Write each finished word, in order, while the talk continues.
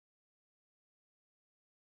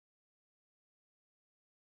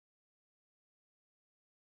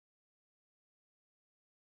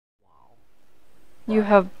You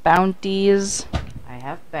have bounties. I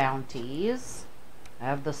have bounties. I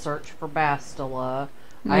have the search for Bastila.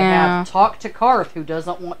 Yeah. I have talk to Karth, who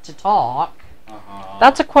doesn't want to talk.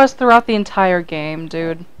 That's a quest throughout the entire game,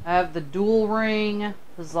 dude. I have the dual ring,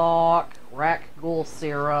 the Zok, Rack Ghoul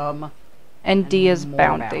Serum, And Dia's more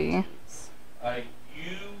bounty. bounties.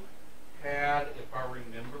 You had, if I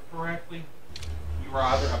remember correctly, you were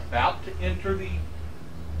either about to enter the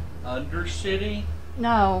Undercity.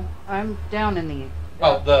 No, I'm down in the...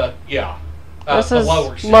 This the is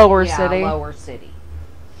lower city. lower yeah, city. lower city.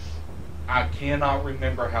 I cannot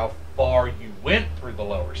remember how far you went through the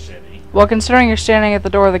lower city. Well, considering you're standing at the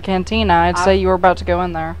door of the Cantina, I'd say you were about to go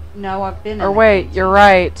in there. No, I've been in Or the wait, canteen. you're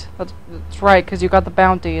right. That's right, because you got the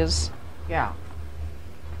bounties. Yeah.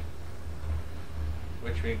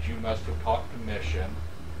 Which means you must have caught the mission.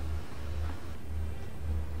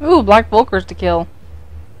 Ooh, black Vulkers to kill.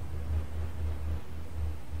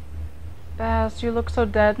 Baz, you look so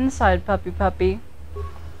dead inside, puppy puppy.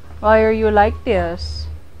 Why are you like this?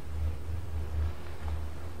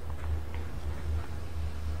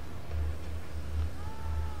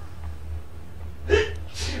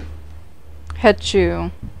 Hit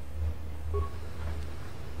you.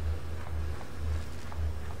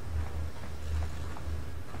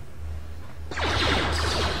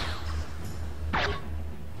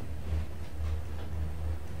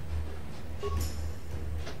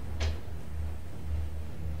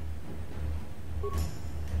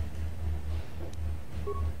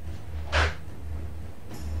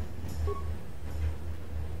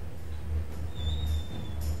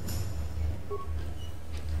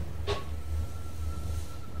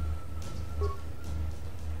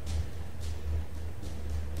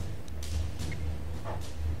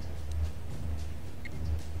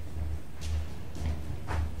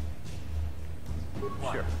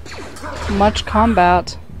 Much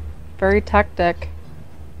combat. Very tactic.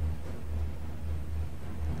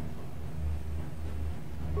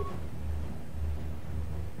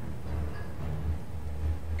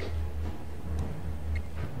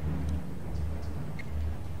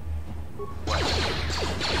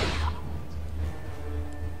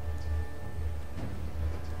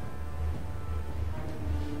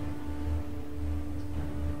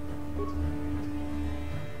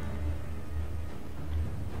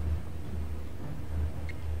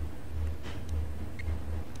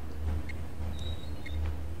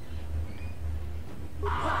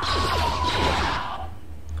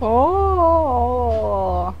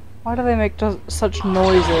 Oh, why do they make such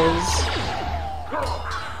noises?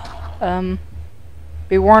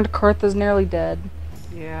 Be warned, Karth is nearly dead.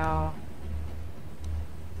 Yeah.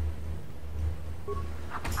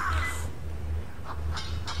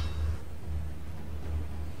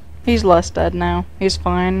 He's less dead now. He's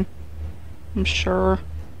fine. I'm sure.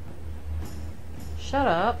 Shut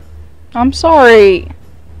up. I'm sorry.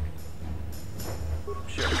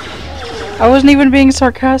 I wasn't even being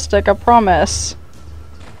sarcastic, I promise.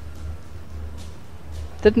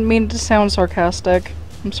 Didn't mean to sound sarcastic.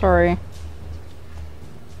 I'm sorry.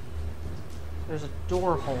 There's a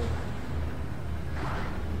door hole.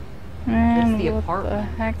 Man, It's the what the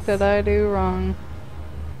apartment. heck did I do wrong?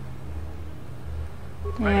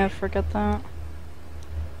 Yeah, forget that.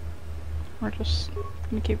 We're just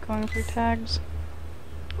gonna keep going through tags.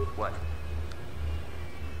 What?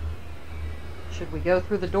 Should we go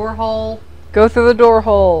through the door hole? Go through the door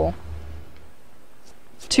hole.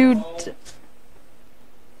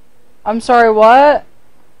 I'm sorry, what?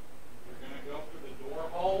 You're gonna go through the door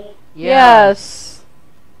hole? Yes.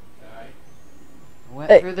 Okay.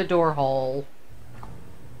 Went through the door hole.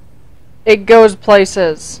 It goes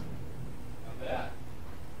places. Now that.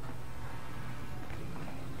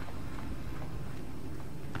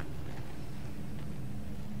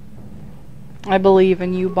 I believe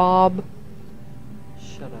in you, Bob.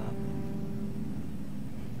 Shut up.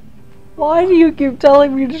 Why do you keep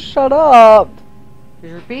telling me to shut up?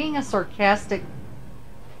 Because you're being a sarcastic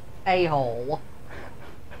a-hole.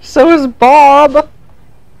 So is Bob.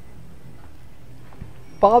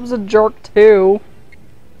 Bob's a jerk too.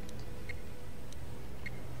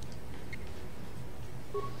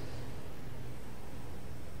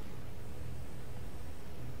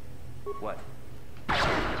 What?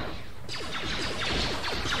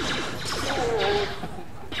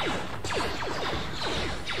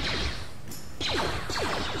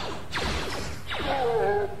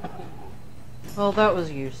 Well, that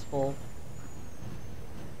was useful.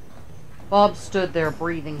 Bob stood there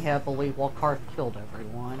breathing heavily while Karth killed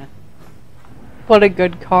everyone. What a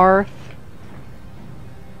good Karth.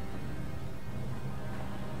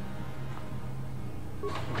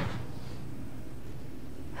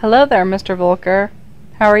 Hello there, Mr. Volker.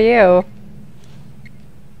 How are you?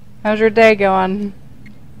 How's your day going?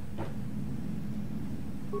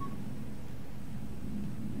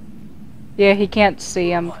 Yeah, he can't see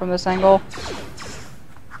him from this angle.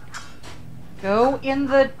 Go in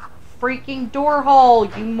the freaking door hole,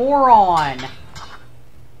 you moron!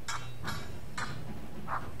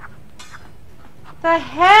 The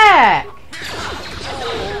heck?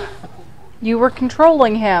 You were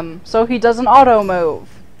controlling him, so he doesn't auto-move.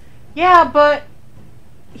 Yeah, but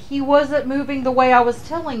he wasn't moving the way I was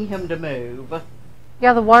telling him to move.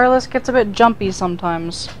 Yeah, the wireless gets a bit jumpy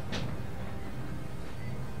sometimes.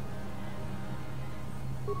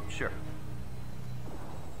 Sure.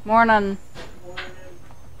 Morning.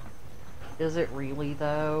 Is it really,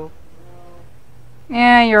 though?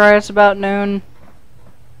 Yeah, you're right, it's about noon.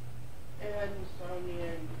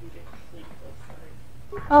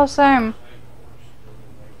 Oh, same.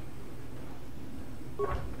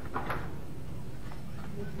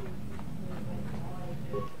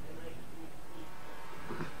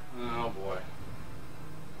 Oh boy.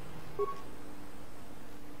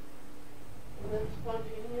 And then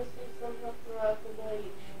spontaneously somehow throughout the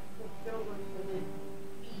night, looked over and his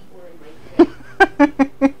feet were in my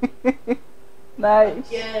face. Nice.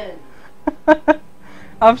 Again.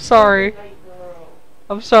 I'm sorry. Night girl.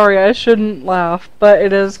 I'm sorry, I shouldn't laugh, but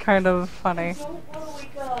it is kind of funny. I don't want to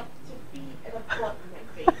wake up to feet and a butt in my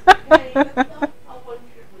face, okay? That's not how one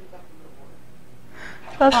should wake up in the morning.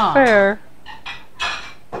 That's Huh. fair.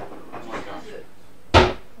 Oh my gosh.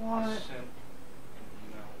 What? Sent an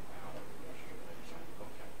email out yesterday saying,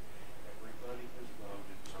 okay, everybody has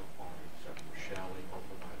voted so far except for Shelley or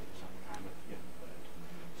provided some kind of input.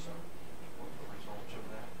 So, what the results of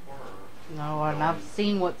that were. No, and I've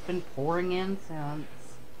seen what's been pouring in since.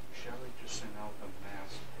 Shelley just sent out a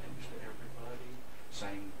mass text to everybody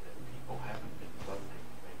saying that people haven't been voting.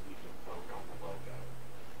 They need to vote on the logo.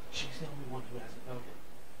 She's the only one who hasn't voted.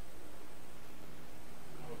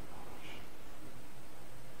 Oh gosh.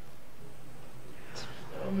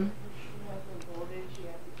 She hasn't voted, she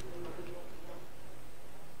hasn't even looked at them.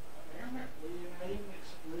 Apparently, it ain't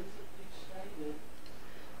explicitly stated.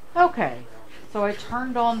 Okay, so I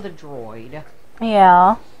turned on the droid.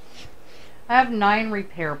 Yeah, I have 9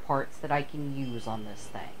 repair parts that I can use on this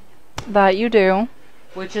thing, that you do.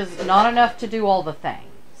 which is not enough to do all the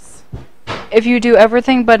things. If you do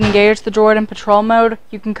everything but engage the droid in patrol mode,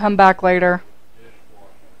 you can come back later.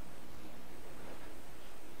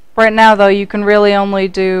 Right now, though, you can really only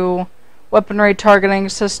do weaponry targeting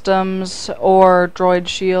systems or droid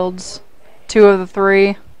shields. 2 of the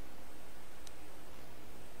 3.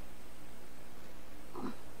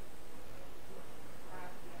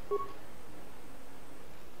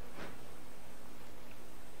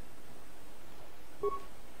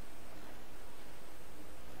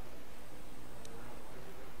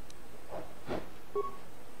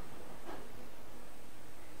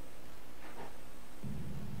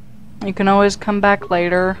 You can always come back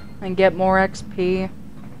later and get more XP.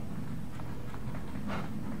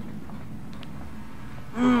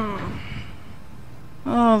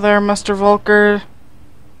 Oh, there, Mr. Volker.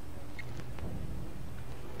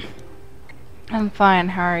 I'm fine,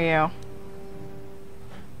 how are you?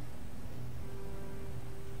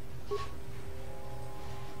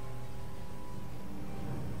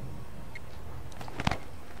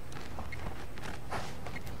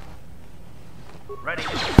 Ready.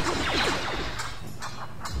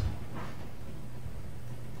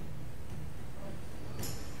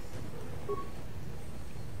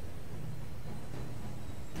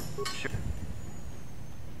 Sure.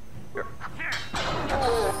 Sure.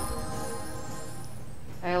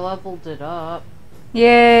 I leveled it up.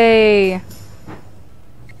 Yay!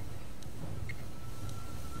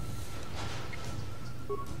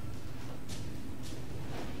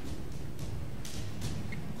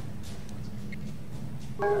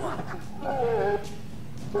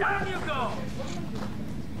 Down you go!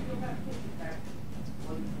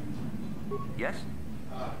 Yes?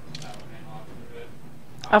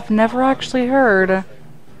 I've never actually heard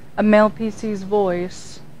a male PC's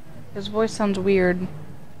voice. His voice sounds weird.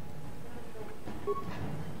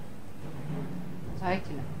 I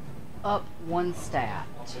can up 1 stat.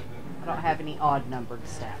 I don't have any odd numbered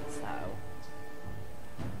stats though.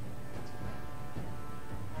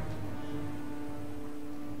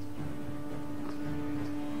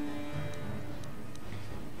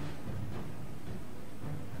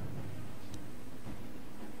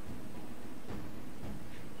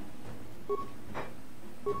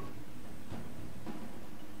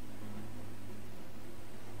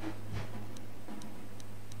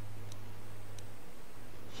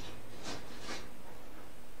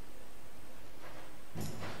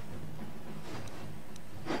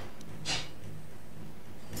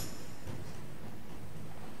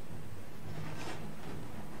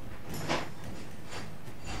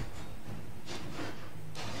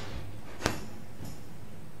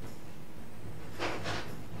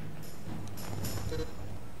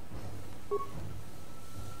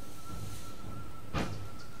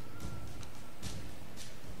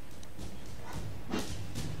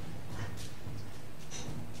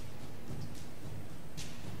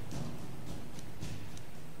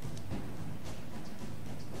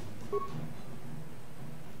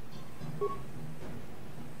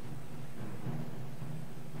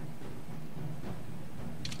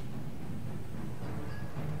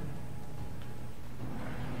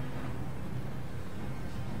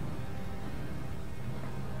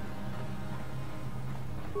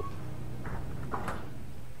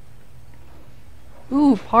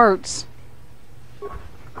 Ooh, parts.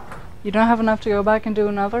 You don't have enough to go back and do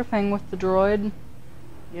another thing with the droid.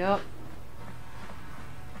 Yep.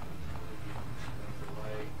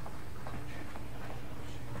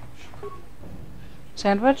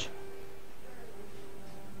 Sandwich?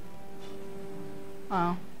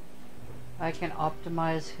 Oh. I can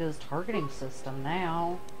optimize his targeting system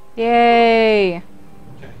now. Yay! Okay.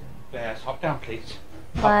 Bass, hop down, please.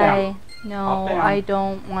 Hop Bye. down. No, Hop down. I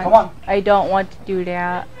don't want. Come on. I don't want to do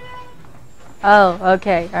that. Oh,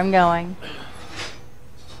 okay. I'm going.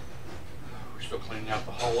 We're still cleaning out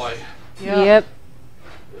the hallway. Yep.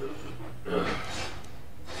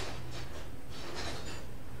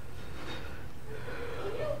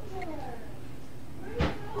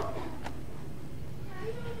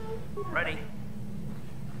 Ready.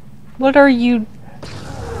 What are you?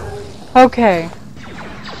 Okay.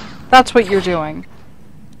 That's what you're doing.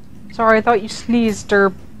 Sorry, I thought you sneezed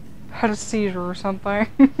or had a seizure or something.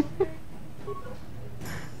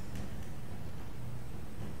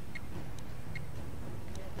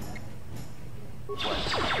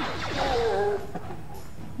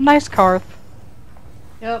 Nice Karth.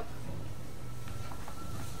 Yep.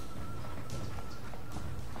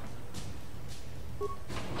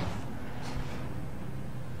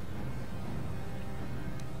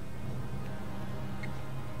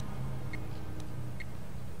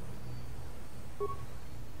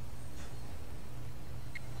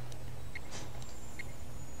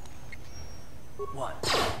 What?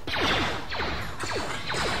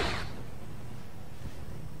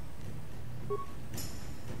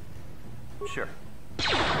 Sure.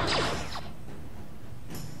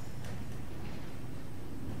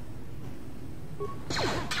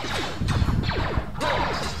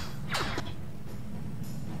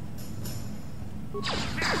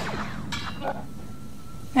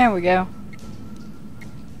 There we go.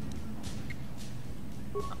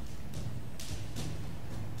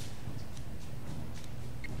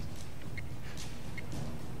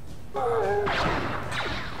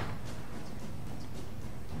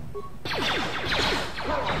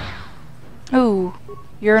 Ooh,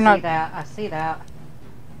 you're I not. see that. I see that.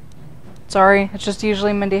 Sorry, it's just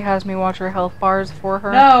usually Mindy has me watch her health bars for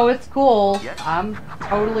her. No, it's cool. Yes. I'm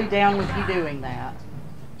totally down with you doing that.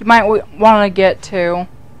 You might want to get to.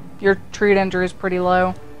 Your treat injury is pretty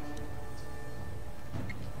low.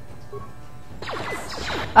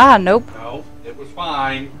 Ah, nope. No, it was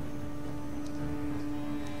fine.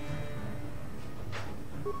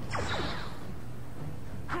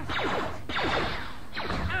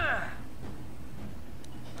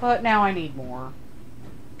 But now I need more.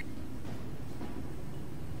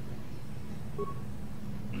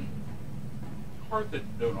 Karth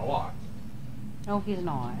isn't doing a lot. No, he's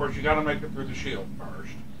not. Of course, you got to make it through the shield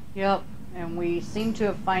first. Yep. And we seem to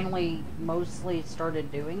have finally mostly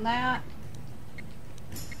started doing that.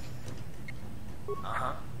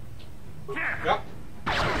 Uh-huh. Yep.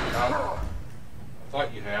 I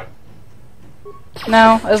thought you had.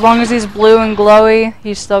 No, as long as he's blue and glowy,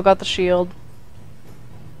 he's still got the shield.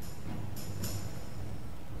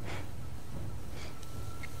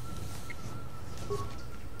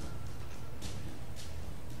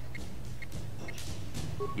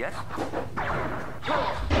 Yes? How'd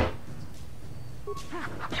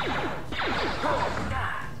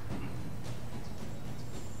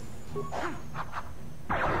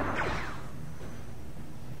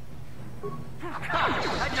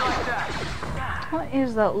you like that? What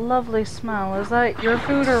is that lovely smell? Is that your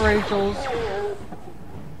food or Rachel's?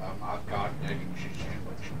 I've got egg and cheese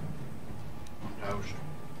sandwich on toast.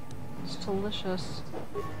 It's delicious.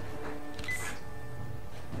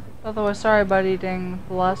 Otherwise, sorry about eating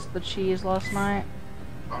the cheese last night.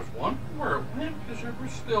 I was wondering where it went because there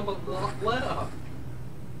was still a lot left.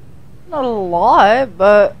 Not a lot,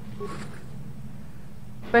 but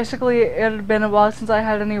basically it had been a while since I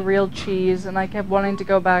had any real cheese, and I kept wanting to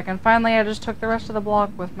go back, and finally I just took the rest of the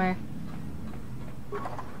block with me.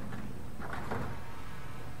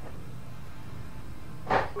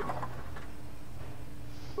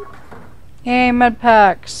 Yay, med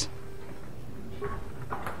packs.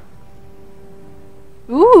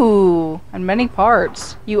 Ooh, and many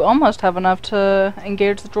parts. You almost have enough to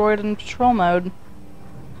engage the droid in patrol mode.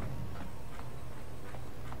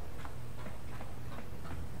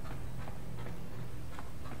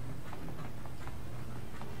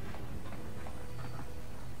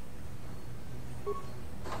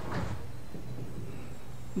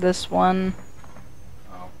 This one.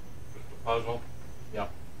 Oh, just a puzzle? Yep.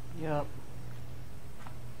 Yep.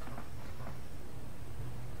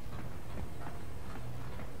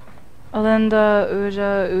 Alinda,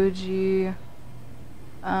 Uja, Uji,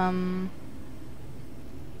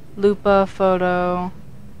 Lupa, Photo,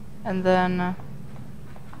 and then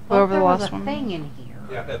whoever the There was last a one. thing in here.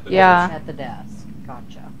 Yeah, at the Yeah. At the desk.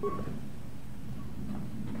 Gotcha.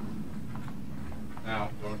 Now,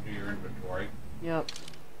 go into your inventory. Yep.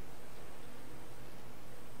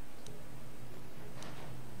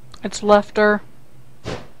 It's lefter.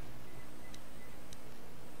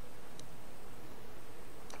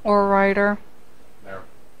 Or righter. There.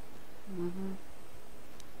 Mm-hmm.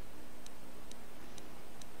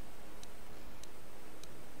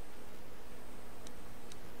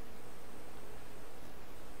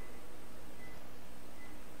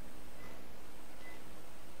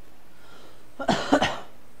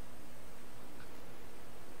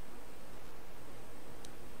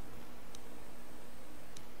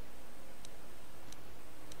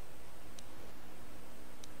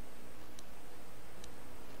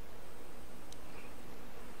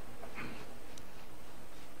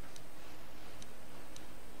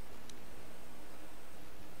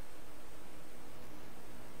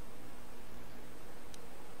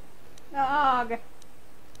 Nog.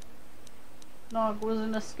 Nog was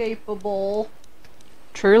inescapable.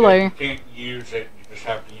 Truly. You can't use it, you just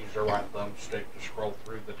have to use your right thumbstick to scroll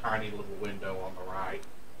through the tiny little window on the right.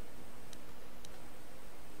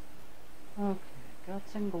 Okay,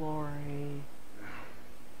 guts and glory.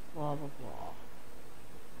 Blah blah blah.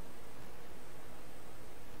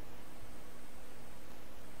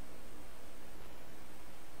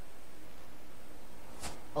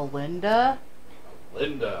 Alinda?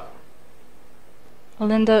 Linda.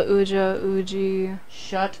 Alinda, Uja, Uji.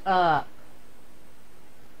 Shut up.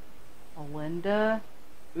 Alinda,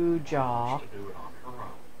 Uja, Wants to do it on her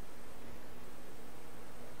own.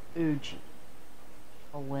 Uji.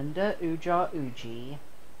 Alinda, Uja, Uji.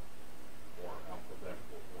 Or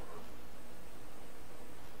alphabetical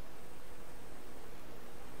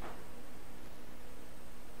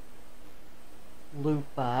order.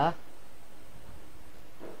 Lupa.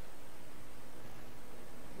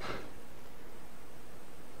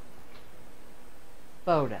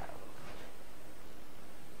 Photo.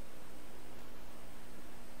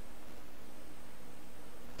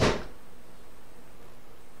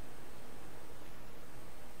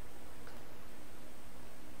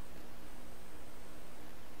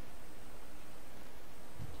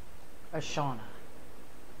 Ashana.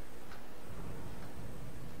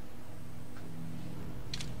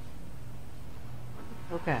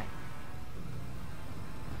 Okay.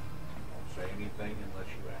 Don't say anything unless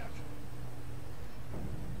you ask.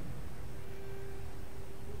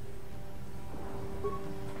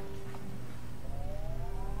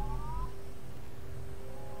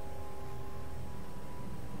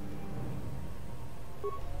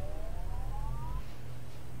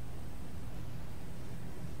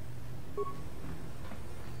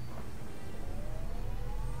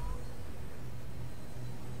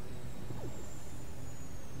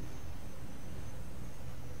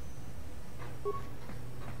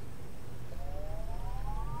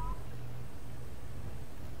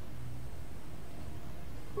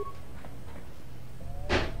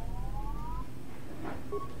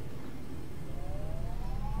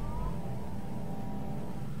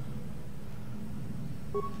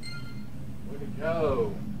 Way to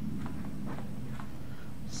go.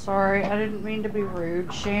 Sorry, I didn't mean to be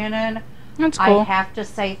rude, Shannon. That's I cool. have to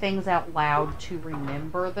say things out loud to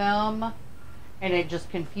remember them, and it just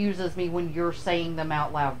confuses me when you're saying them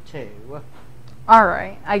out loud too.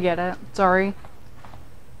 Alright, I get it. Sorry.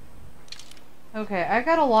 Okay, I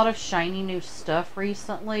got a lot of shiny new stuff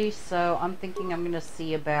recently, so I'm thinking I'm gonna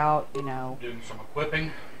see about, Doing some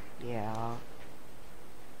equipping. yeah.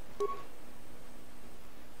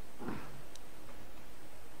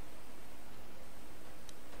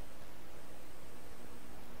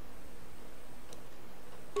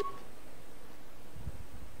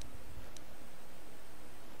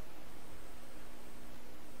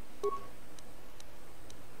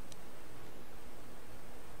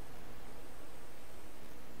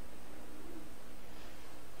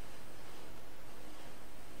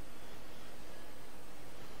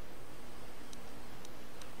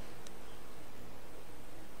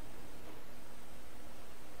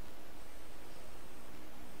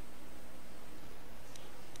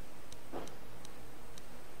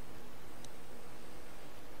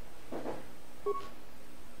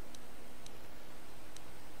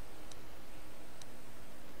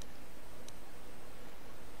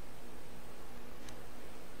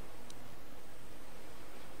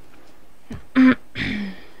 I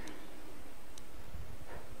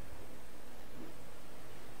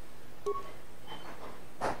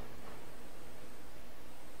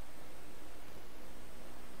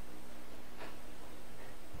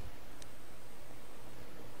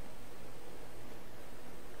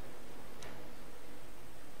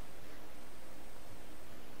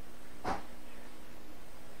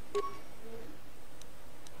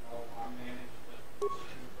managed to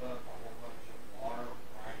scoop up a whole bunch of water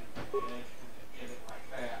right in the dish and get it like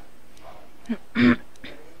that.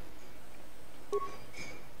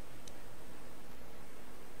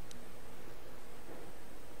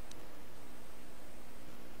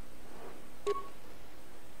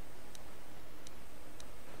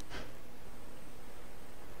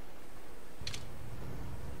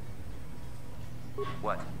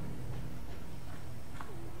 What?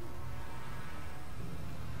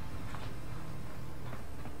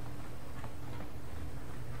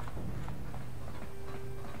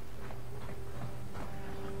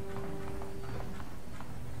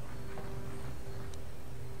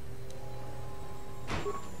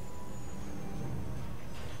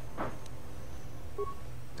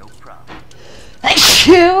 No problem. Thank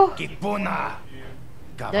you. Kipuna.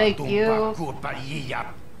 Thank you.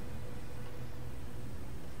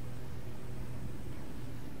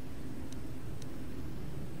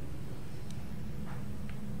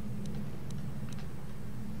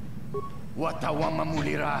 Watawama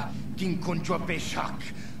mulira kinkunjo peshak.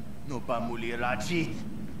 No ba mulira jit.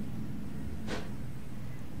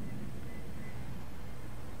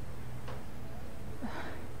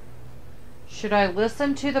 Should I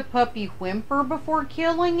listen to the puppy whimper before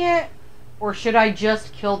killing it? Or should I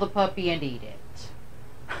just kill the puppy and eat it?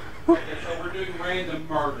 Okay, so we're doing random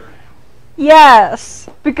murder now. Yes,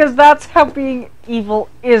 because that's how being evil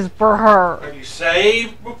is for her. Have you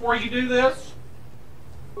saved before you do this?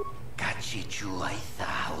 Kachichu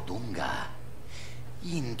aitha odunga.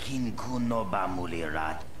 Inkin kuno ba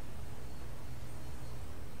mulira.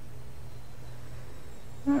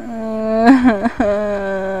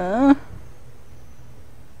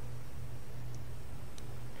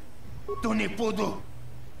 Tone podo.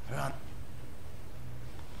 Ran.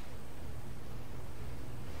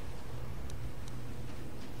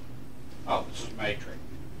 Oh, this is Matrix.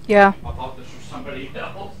 Yeah, I thought this was somebody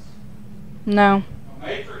else. no.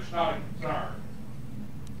 Matrix not a concern.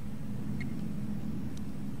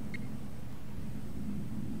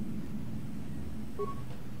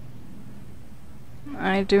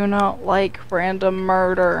 I do not like random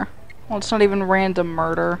murder. Well, it's not even random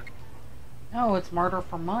murder. No, it's murder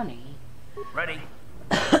for money. Ready?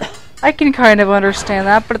 I can kind of understand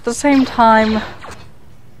that, but at the same time, at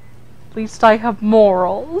least I have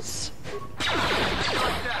morals.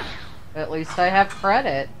 At least I have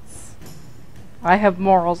credits. I have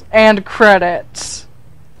morals and credits.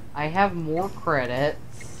 I have more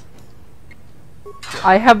credits.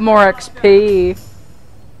 I have more XP.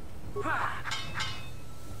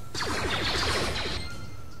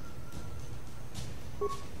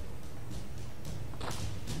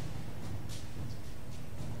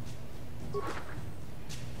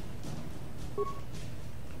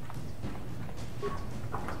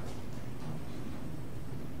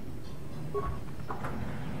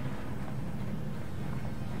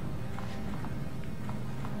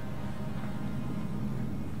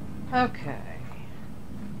 Okay.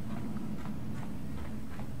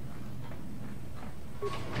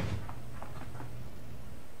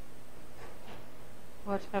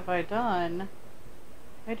 What have I done?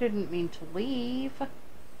 I didn't mean to leave.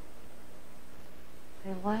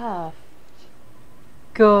 They left.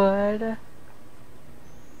 Good.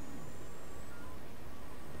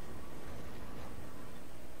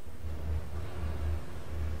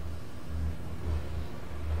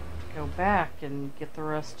 Go back and get the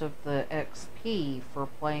rest of the XP for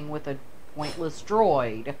playing with a pointless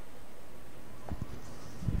droid.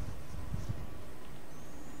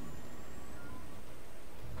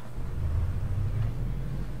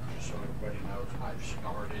 So everybody knows I've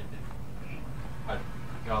started. I've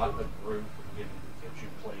got a group of getting the kitchen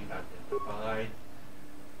clean, identified.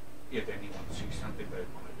 If anyone sees something they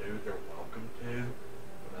want to do, they're welcome to.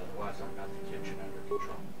 But otherwise, I've got the kitchen under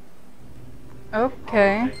control.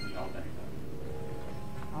 Okay. Take me all day,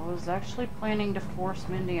 though. I was actually planning to force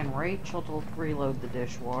Mindy and Rachel to reload the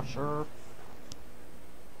dishwasher.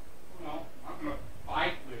 Well, I'm going to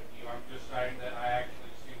fight with you. I'm just saying that I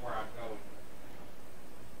actually see where I'm going.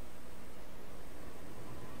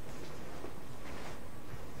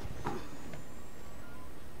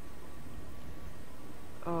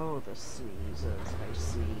 Oh, the sneezes. I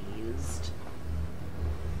sneezed.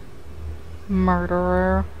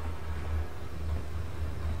 Murderer.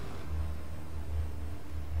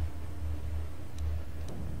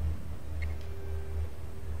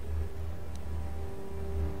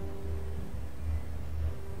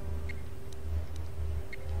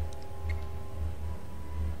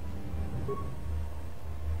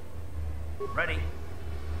 Ready.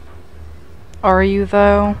 Are you,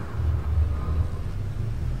 though?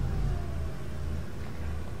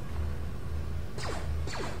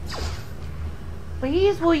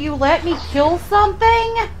 Please, will you let me kill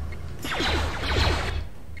something?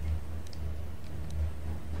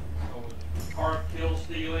 Card kill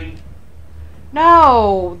stealing.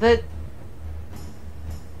 No,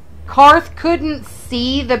 Karth couldn't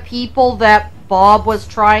see the people that Bob was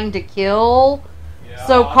trying to kill. Yeah.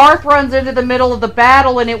 So Karth runs into the middle of the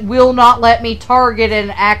battle and it will not let me target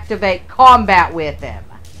and activate combat with him.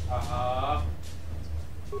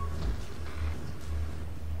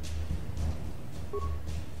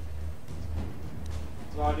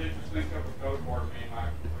 So I did just think of a KOTOR meme I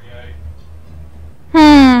can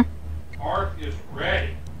create. Art is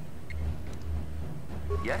ready.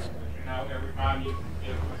 Yes? As you know, every time you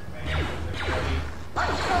give him a command, it's ready.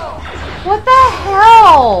 What the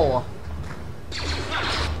hell?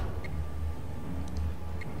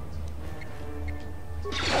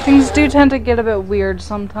 Things do tend to get a bit weird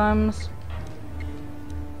sometimes.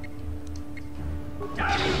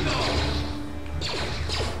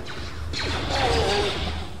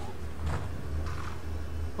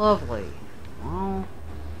 Lovely. Well,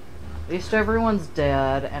 at least everyone's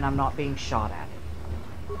dead and I'm not being shot at.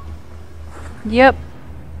 Yep.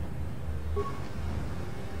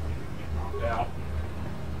 Knocked out.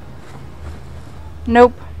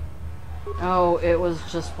 Nope. Oh, it was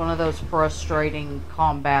just one of those frustrating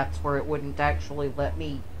combats where it wouldn't actually let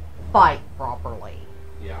me fight properly.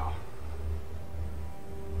 Yeah.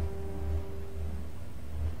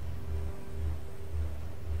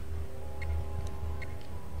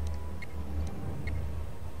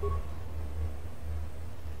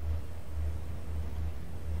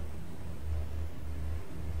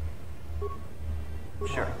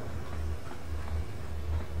 Sure.